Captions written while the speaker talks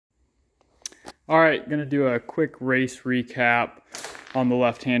All right, gonna do a quick race recap on the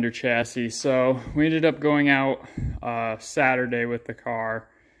left-hander chassis. So we ended up going out Saturday with the car,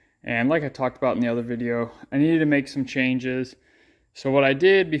 and like I talked about in the other video, I needed to make some changes. So what I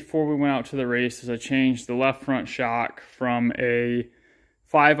did before we went out to the race is I changed the left front shock from a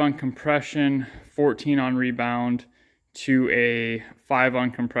 5 on compression, 14 on rebound to a 5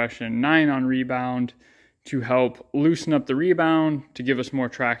 on compression, 9 on rebound to help loosen up the rebound to give us more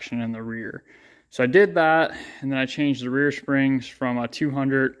traction in the rear. So I did that, and then I changed the rear springs from a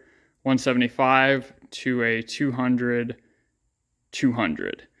 200 175 to a 200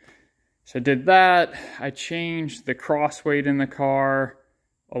 200. So I did that. I changed the cross weight in the car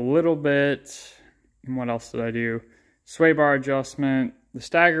a little bit. And what else did I do? Sway bar adjustment. The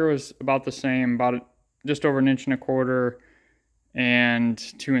stagger was about the same, about just over 1.25 inches and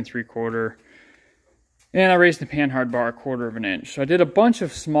 2 3/4. And I raised the panhard bar 1/4 inch. So I did a bunch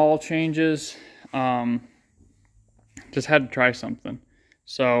of small changes. Just had to try something.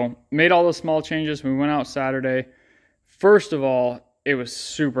 So made all the small changes. We went out Saturday. First of all, it was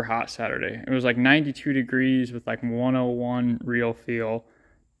super hot Saturday. It was like 92 degrees with like 101 real feel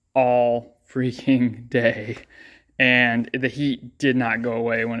all freaking day. And the heat did not go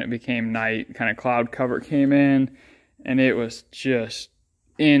away when it became night. Kind of cloud cover came in, and it was just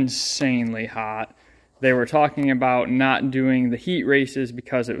insanely hot. They were talking about not doing the heat races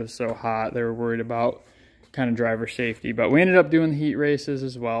because it was so hot. They were worried about kind of driver safety, but we ended up doing the heat races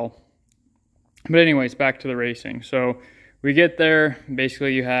as well. But anyways, back to the racing. So we get there,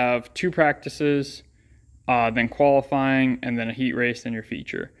 basically you have 2 practices, then qualifying, and then a heat race, then your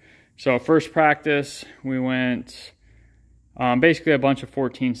feature. So first practice, we went basically a bunch of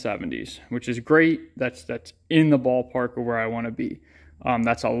 1470s, which is great. That's in the ballpark of where I want to be.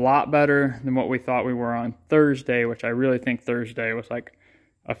 That's a lot better than what we thought we were on Thursday, which I really think Thursday was like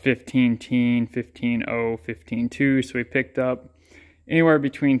a 15-teen, 15-0, 15-2. So we picked up anywhere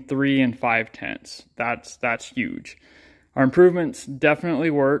between 3 and 5 tenths. That's huge. Our improvements definitely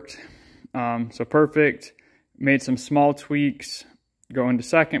worked. So perfect. Made some small tweaks. Going to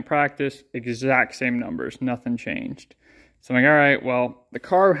second practice, exact same numbers. Nothing changed. So I'm like, all right, well, the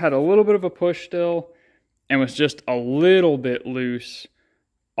car had a little bit of a push still and was just a little bit loose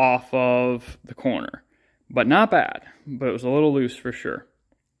off of the corner. But not bad, but it was a little loose for sure.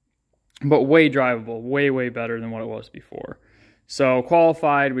 But way drivable, way better than what it was before. So we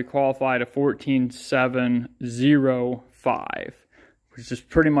qualified a 14.705, which is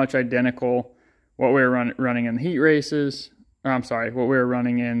pretty much identical what we were running in the heat races, or I'm sorry, what we were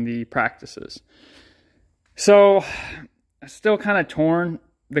running in the practices. So still kind of torn.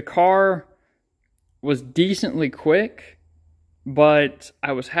 The car was decently quick, but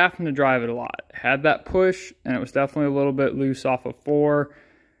I was having to drive it a lot. It had that push, and it was definitely a little bit loose off of 4.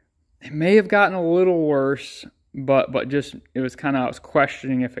 It may have gotten a little worse, but just it was kind of, I was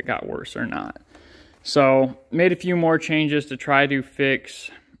questioning if it got worse or not. So made a few more changes to try to fix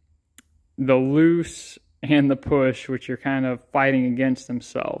the loose and the push, which are kind of fighting against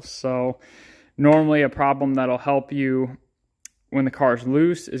themselves. So normally a problem that'll help you when the car's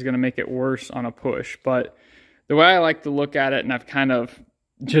loose is going to make it worse on a push. But the way I like to look at it, and I've kind of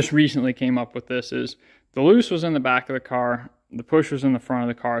just recently came up with this, is the loose was in the back of the car, the push was in the front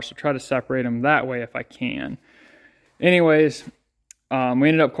of the car, so try to separate them that way if I can. Anyways, we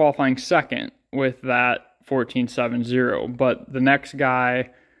ended up qualifying second with that 14.70, but the next guy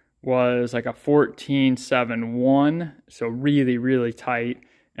was like a 14.71, so really tight,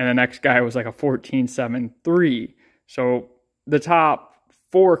 and the next guy was like a 14.73. So the top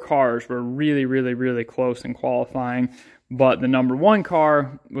 4 cars were really close in qualifying, but the number 1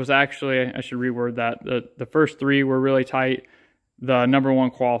 car was actually, I should reword that, the first 3 were really tight. The number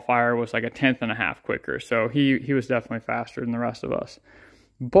 1 qualifier was like a 1/10.5 quicker, so he was definitely faster than the rest of us.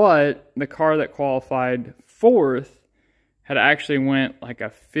 But the car that qualified 4th had actually went like a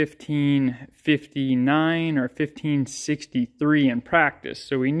 15.59 or 15.63 in practice,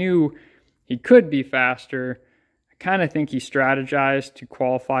 so we knew he could be faster. I kind of think he strategized to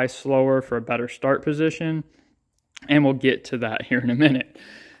qualify slower for a better start position, and we'll get to that here in a minute.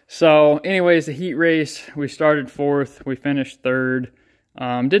 So anyways, the heat race, we started 4th, we finished 3rd.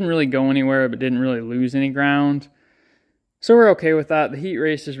 Didn't really go anywhere, but didn't really lose any ground. So we're okay with that. The heat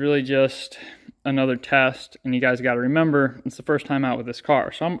race is really just another test, and you guys got to remember, it's the first time out with this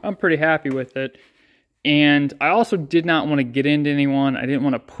car. So I'm pretty happy with it. And I also did not want to get into anyone. I didn't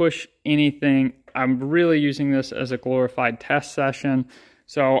want to push anything. I'm really using this as a glorified test session.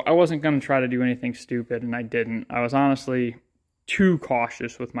 So I wasn't going to try to do anything stupid, and I didn't. I was honestly too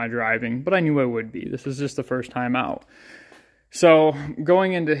cautious with my driving, but I knew I would be. This is just the first time out. So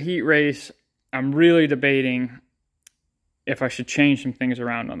going into heat race, I'm really debating if I should change some things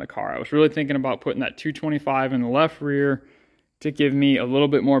around on the car. I was really thinking about putting that 225 in the left rear to give me a little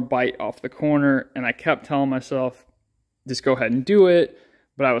bit more bite off the corner, and I kept telling myself, just go ahead and do it,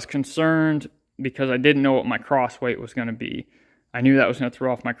 but I was concerned because I didn't know what my cross weight was going to be. I knew that was going to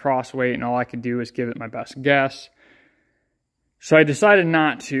throw off my cross weight, and all I could do was give it my best guess. So I decided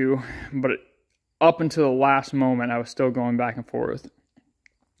not to, but up until the last moment, I was still going back and forth.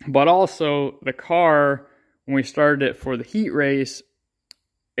 But also, the car, when we started it for the heat race,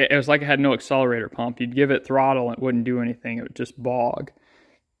 it was like it had no accelerator pump. You'd give it throttle and it wouldn't do anything. It would just bog.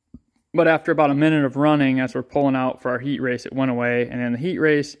 But after about a minute of running, as we're pulling out for our heat race, it went away. And in the heat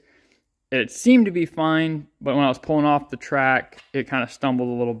race, it seemed to be fine. But when I was pulling off the track, it kind of stumbled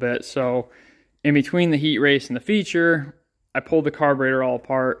a little bit. So in between the heat race and the feature, I pulled the carburetor all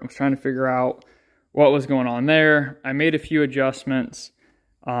apart. I was trying to figure out what was going on there. I made a few adjustments.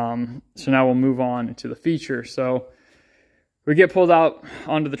 So now we'll move on into the feature. So we get pulled out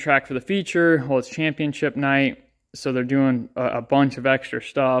onto the track for the feature. Well, it's championship night, so they're doing a bunch of extra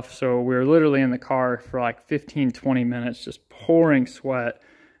stuff. So we were literally in the car for like 15, 20 minutes, just pouring sweat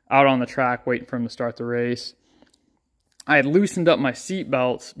out on the track, waiting for him to start the race. I had loosened up my seat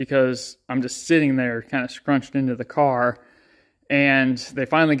belts because I'm just sitting there kind of scrunched into the car, and they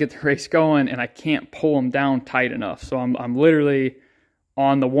finally get the race going, and I can't pull them down tight enough. So I'm literally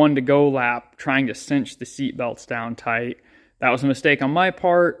on the 1-to-go lap trying to cinch the seat belts down tight. That was a mistake on my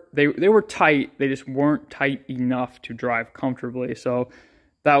part. They were tight. They just weren't tight enough to drive comfortably. So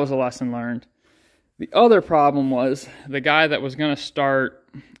that was a lesson learned. The other problem was the guy that was going to start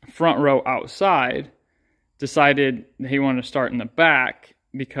front row outside decided he wanted to start in the back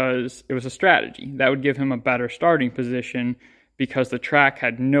because it was a strategy. That would give him a better starting position because the track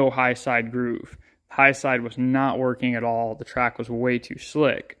had no high side groove. The high side was not working at all. The track was way too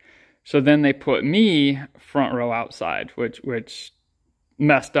slick. So then they put me front row outside, which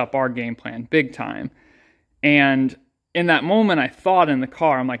messed up our game plan big time. And in that moment, I thought in the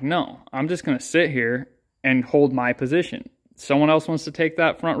car, I'm like, no, I'm just going to sit here and hold my position. Someone else wants to take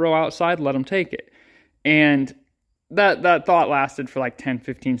that front row outside, let them take it. And that thought lasted for like 10,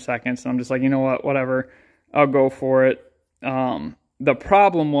 15 seconds. And I'm just like, you know what, whatever, I'll go for it. The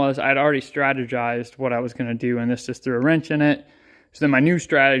problem was I'd already strategized what I was going to do, and this just threw a wrench in it. So then my new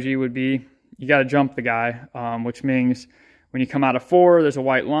strategy would be, you got to jump the guy, which means when you come out of 4, there's a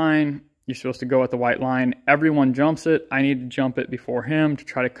white line. You're supposed to go at the white line. Everyone jumps it. I need to jump it before him to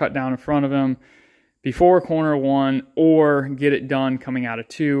try to cut down in front of him before corner 1 or get it done coming out of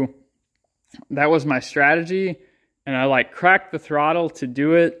 2. That was my strategy, and I like cracked the throttle to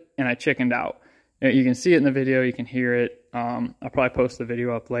do it, and I chickened out. You can see it in the video. You can hear it. I'll probably post the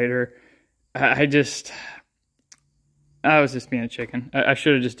video up later. I was just being a chicken. I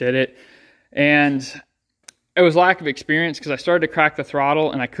should have just did it. And it was lack of experience because I started to crack the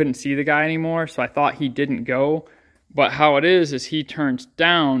throttle and I couldn't see the guy anymore. So I thought he didn't go. But how it is he turns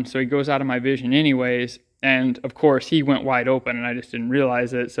down, so he goes out of my vision anyways. And of course, he went wide open and I just didn't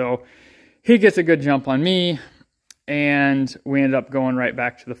realize it. So he gets a good jump on me. And we ended up going right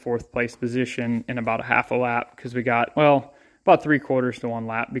back to the 4th place position in about a half a lap because we got, well, about 3/4 to 1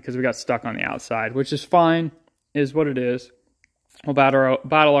 lap because we got stuck on the outside, which is fine. Is what it is. We'll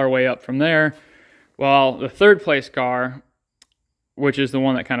battle our way up from there. Well, the 3rd place car, which is the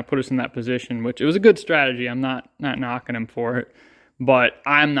one that kind of put us in that position, which it was a good strategy. I'm not knocking him for it, but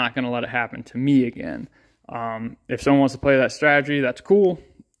I'm not going to let it happen to me again. If someone wants to play that strategy, that's cool.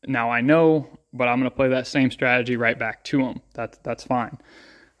 Now I know, but I'm going to play that same strategy right back to him. That's fine.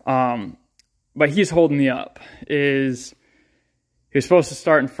 But he's holding me up. He was supposed to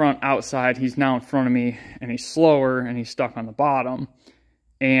start in front outside. He's now in front of me, and he's slower, and he's stuck on the bottom.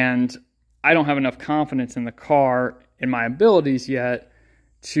 And I don't have enough confidence in the car, in my abilities yet,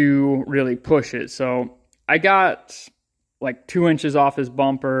 to really push it. So I got like 2 inches off his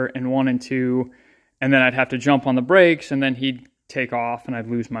bumper in 1 and 2, and then I'd have to jump on the brakes, and then he'd take off, and I'd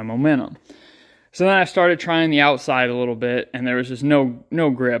lose my momentum. So then I started trying the outside a little bit, and there was just no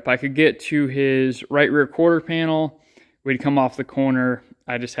grip. I could get to his right rear quarter panel. We'd come off the corner.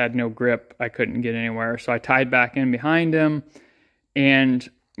 I just had no grip. I couldn't get anywhere. So I tied back in behind him. And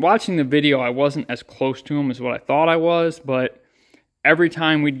watching the video, I wasn't as close to him as what I thought I was. But every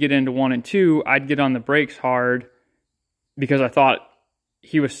time we'd get into 1 and 2, I'd get on the brakes hard because I thought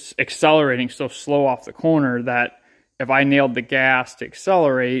he was accelerating so slow off the corner that if I nailed the gas to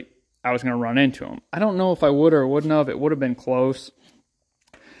accelerate, I was going to run into him. I don't know if I would or wouldn't have. It would have been close.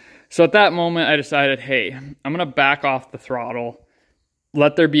 So at that moment, I decided, hey, I'm going to back off the throttle,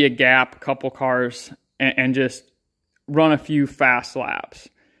 let there be a gap, a couple cars, and just run a few fast laps.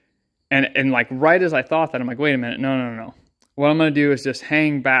 And like right as I thought that, I'm like, wait a minute, no. What I'm going to do is just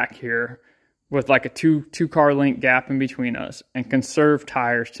hang back here with like a two car length gap in between us and conserve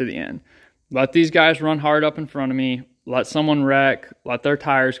tires to the end. Let these guys run hard up in front of me. Let someone wreck. Let their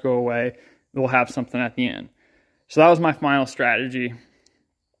tires go away. We'll have something at the end. So that was my final strategy.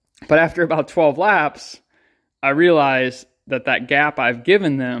 But after about 12 laps, I realized that that gap I've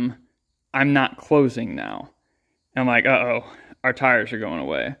given them, I'm not closing now. I'm like, uh-oh, our tires are going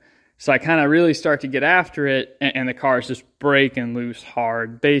away. So I kind of really start to get after it, and the cars just break and loose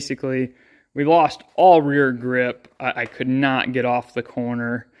hard. Basically, we lost all rear grip. I could not get off the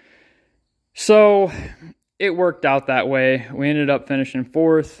corner. So it worked out that way. We ended up finishing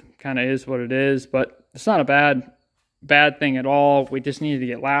 4th. Kind of is what it is, but it's not a bad thing at all. We just needed to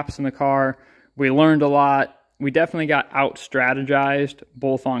get laps in the car. We learned a lot. We definitely got out-strategized,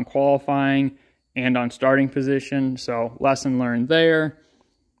 both on qualifying and on starting position. So lesson learned there.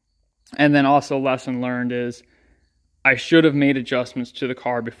 And then also lesson learned is I should have made adjustments to the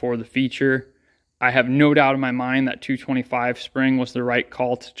car before the feature. I have no doubt in my mind that 225 spring was the right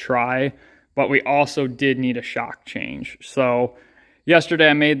call to try, but we also did need a shock change. So yesterday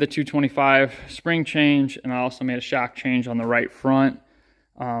I made the 225 spring change, and I also made a shock change on the right front.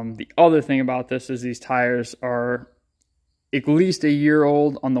 The other thing about this is these tires are at least a year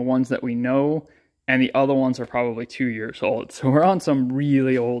old on the ones that we know, and the other ones are probably 2 years old. So we're on some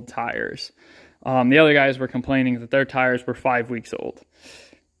really old tires. The other guys were complaining that their tires were 5 weeks old.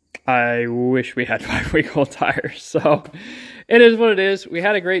 I wish we had 5-week-old tires. So it is what it is. We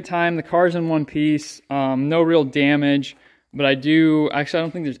had a great time. The car's in one piece. No real damage, but I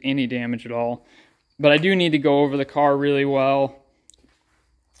don't think there's any damage at all. But I do need to go over the car really well.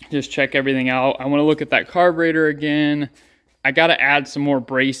 Just check everything out. I want to look at that carburetor again. I got to add some more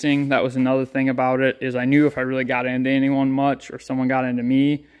bracing. That was another thing about it, is I knew if I really got into anyone much or someone got into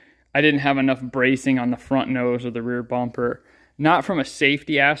me, I didn't have enough bracing on the front nose or the rear bumper. Not from a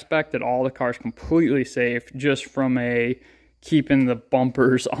safety aspect at all. The car's completely safe, just from a keeping the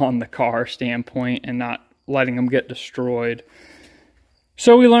bumpers on the car standpoint and not letting them get destroyed.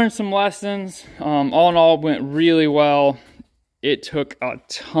 So we learned some lessons. All in all, it went really well. It took a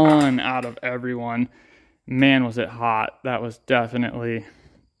ton out of everyone. Man, was it hot. That was definitely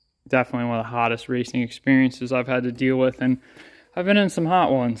one of the hottest racing experiences I've had to deal with, and I've been in some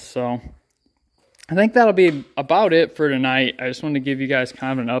hot ones. So I think that'll be about it for tonight. I just wanted to give you guys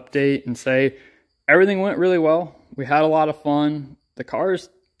kind of an update and say everything went really well. We had a lot of fun. The car is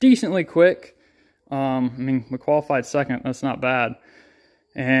decently quick. I mean, we qualified second. That's not bad.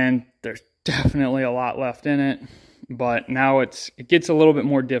 And there's definitely a lot left in it. But now it gets a little bit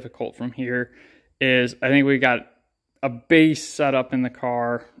more difficult from here. I think we got a base set up in the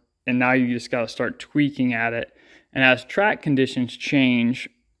car, and now you just got to start tweaking at it. And as track conditions change,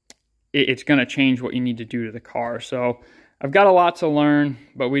 it's going to change what you need to do to the car. So I've got a lot to learn,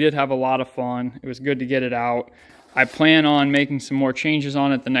 but we did have a lot of fun. It was good to get it out. I plan on making some more changes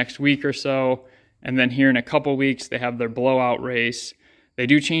on it the next week or so. And then here in a couple weeks, they have their blowout race. They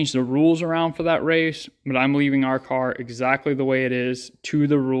do change the rules around for that race, but I'm leaving our car exactly the way it is, to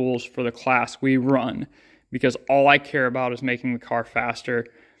the rules for the class we run, because all I care about is making the car faster.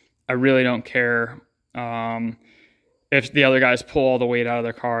 I really don't care if the other guys pull all the weight out of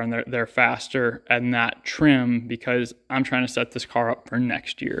their car and they're faster and that trim, because I'm trying to set this car up for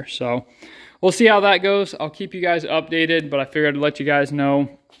next year. So we'll see how that goes. I'll keep you guys updated, but I figured I'd let you guys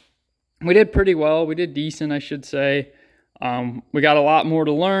know. We did pretty well. We did decent, I should say. We got a lot more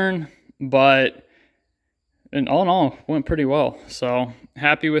to learn, but all in all, went pretty well. So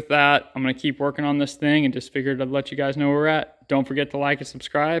happy with that. I'm going to keep working on this thing and just figured I'd let you guys know where we're at. Don't forget to like and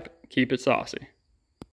subscribe. Keep it saucy.